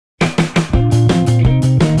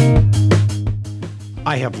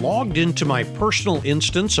I have logged into my personal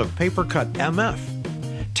instance of PaperCut MF.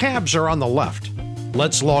 Tabs are on the left.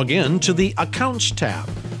 Let's log in to the Accounts tab.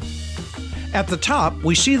 At the top,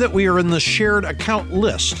 we see that we are in the Shared Account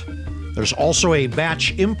list. There's also a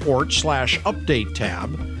Batch Import/Update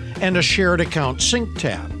tab and a Shared Account Sync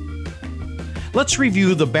tab. Let's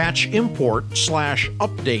review the Batch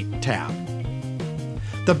Import/Update tab.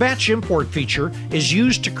 The Batch Import feature is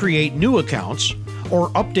used to create new accounts or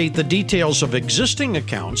update the details of existing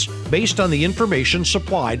accounts based on the information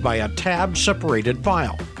supplied by a tab-separated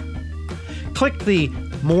file. Click the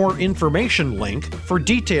More Information link for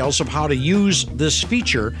details of how to use this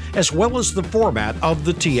feature as well as the format of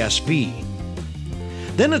the TSV.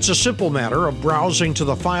 Then it's a simple matter of browsing to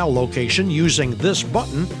the file location using this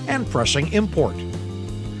button and pressing Import.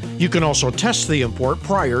 You can also test the import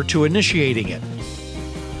prior to initiating it.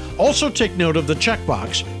 Also take note of the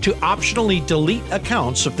checkbox to optionally delete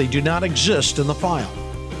accounts if they do not exist in the file.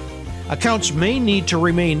 Accounts may need to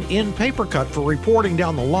remain in PaperCut for reporting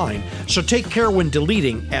down the line, so take care when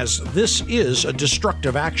deleting, as this is a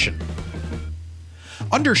destructive action.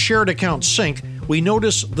 Under Shared Account Sync, we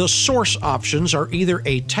notice the source options are either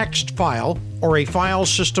a text file or a file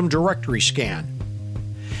system directory scan.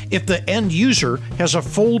 If the end user has a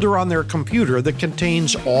folder on their computer that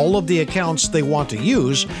contains all of the accounts they want to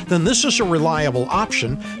use, then this is a reliable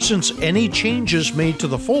option since any changes made to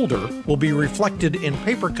the folder will be reflected in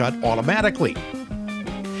PaperCut automatically.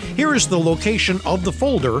 Here is the location of the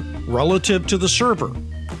folder relative to the server.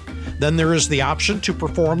 Then there is the option to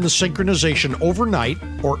perform the synchronization overnight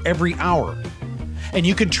or every hour. And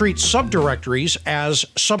you can treat subdirectories as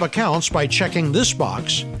sub-accounts by checking this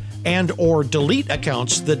box and/or delete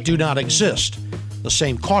accounts that do not exist. The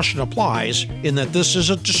same caution applies in that this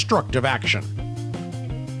is a destructive action.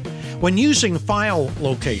 When using file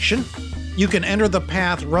location, you can enter the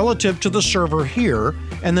path relative to the server here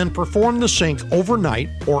and then perform the sync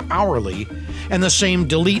overnight or hourly, and the same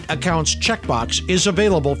delete accounts checkbox is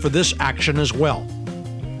available for this action as well.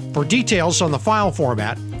 For details on the file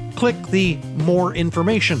format, click the More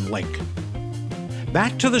Information link.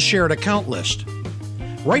 Back to the Shared Account list.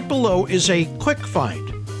 Right below is a Quick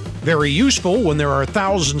Find. Very useful when there are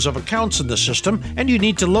thousands of accounts in the system and you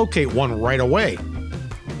need to locate one right away.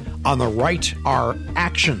 On the right are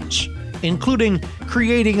Actions, including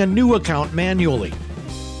creating a new account manually,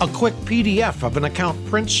 a quick PDF of an account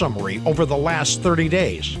print summary over the last 30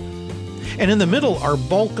 days. And in the middle are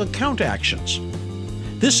Bulk Account Actions.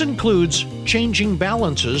 This includes changing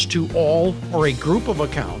balances to all or a group of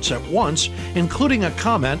accounts at once, including a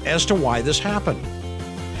comment as to why this happened.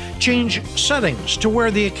 Change settings to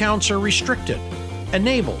where the accounts are restricted,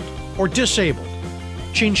 enabled, or disabled.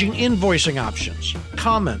 Changing invoicing options,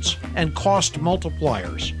 comments, and cost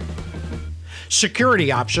multipliers.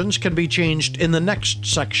 Security options can be changed in the next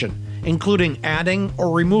section, including adding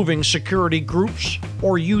or removing security groups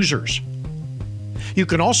or users. You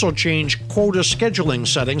can also change quota scheduling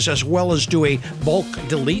settings as well as do a bulk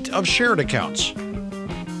delete of shared accounts.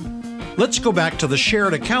 Let's go back to the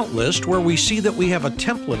Shared Account list where we see that we have a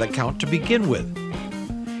template account to begin with.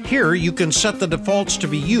 Here you can set the defaults to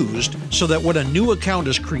be used so that when a new account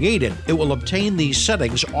is created, it will obtain these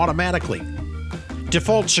settings automatically.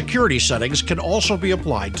 Default security settings can also be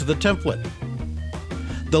applied to the template.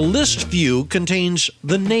 The list view contains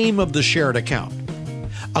the name of the shared account,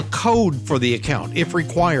 a code for the account if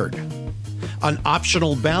required, an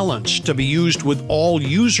optional balance to be used with all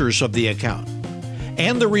users of the account,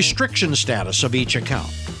 and the restriction status of each account.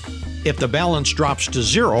 If the balance drops to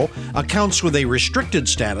 0, accounts with a restricted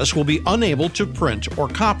status will be unable to print or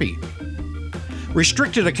copy.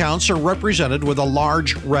 Restricted accounts are represented with a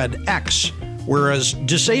large red X, whereas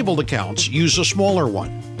disabled accounts use a smaller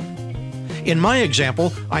one. In my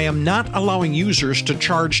example, I am not allowing users to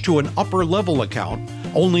charge to an upper-level account,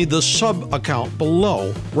 only the sub-account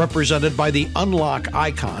below, represented by the unlock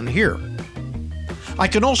icon here. I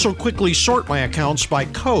can also quickly sort my accounts by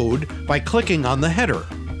code by clicking on the header.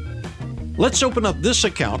 Let's open up this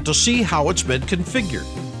account to see how it's been configured.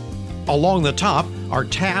 Along the top are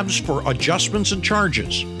tabs for adjustments and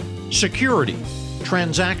charges, security,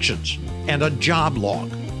 transactions, and a job log.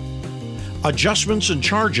 Adjustments and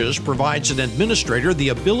charges provides an administrator the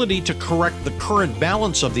ability to correct the current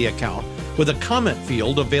balance of the account with a comment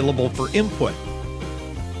field available for input.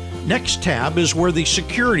 Next tab is where the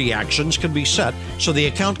security actions can be set so the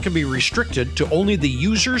account can be restricted to only the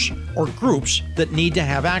users or groups that need to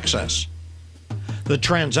have access. The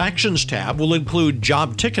Transactions tab will include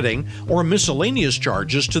job ticketing or miscellaneous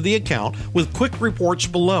charges to the account with quick reports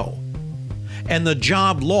below. And the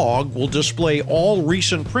job log will display all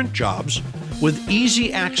recent print jobs with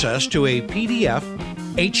easy access to a PDF,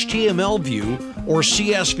 HTML view, or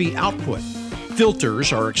CSV output.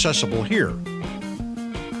 Filters are accessible here.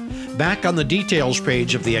 Back on the details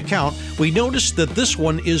page of the account, we notice that this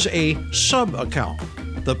one is a sub-account.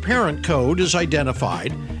 The parent code is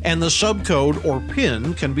identified, and the subcode or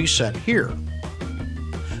PIN can be set here.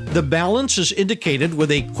 The balance is indicated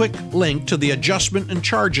with a quick link to the Adjustment and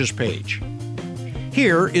Charges page.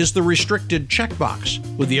 Here is the restricted checkbox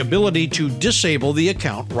with the ability to disable the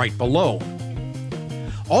account right below.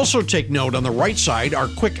 Also take note on the right side are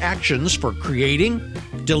quick actions for creating,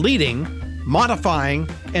 deleting, modifying,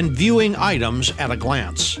 and viewing items at a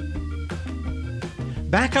glance.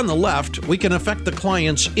 Back on the left, we can affect the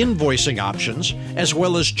client's invoicing options as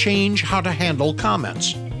well as change how to handle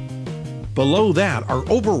comments. Below that are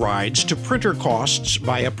overrides to printer costs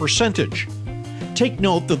by a percentage. Take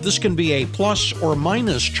note that this can be a plus or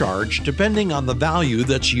minus charge depending on the value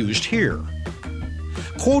that's used here.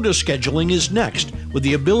 Quota scheduling is next, with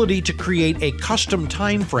the ability to create a custom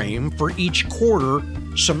time frame for each quarter,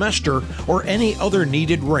 semester, or any other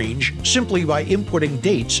needed range simply by inputting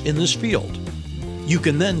dates in this field. You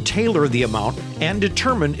can then tailor the amount and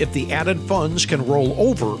determine if the added funds can roll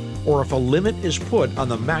over or if a limit is put on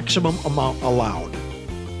the maximum amount allowed.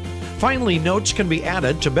 Finally, notes can be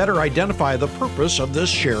added to better identify the purpose of this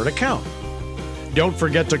shared account. Don't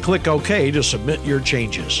forget to click OK to submit your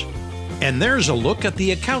changes. And there's a look at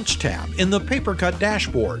the Accounts tab in the PaperCut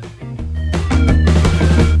dashboard.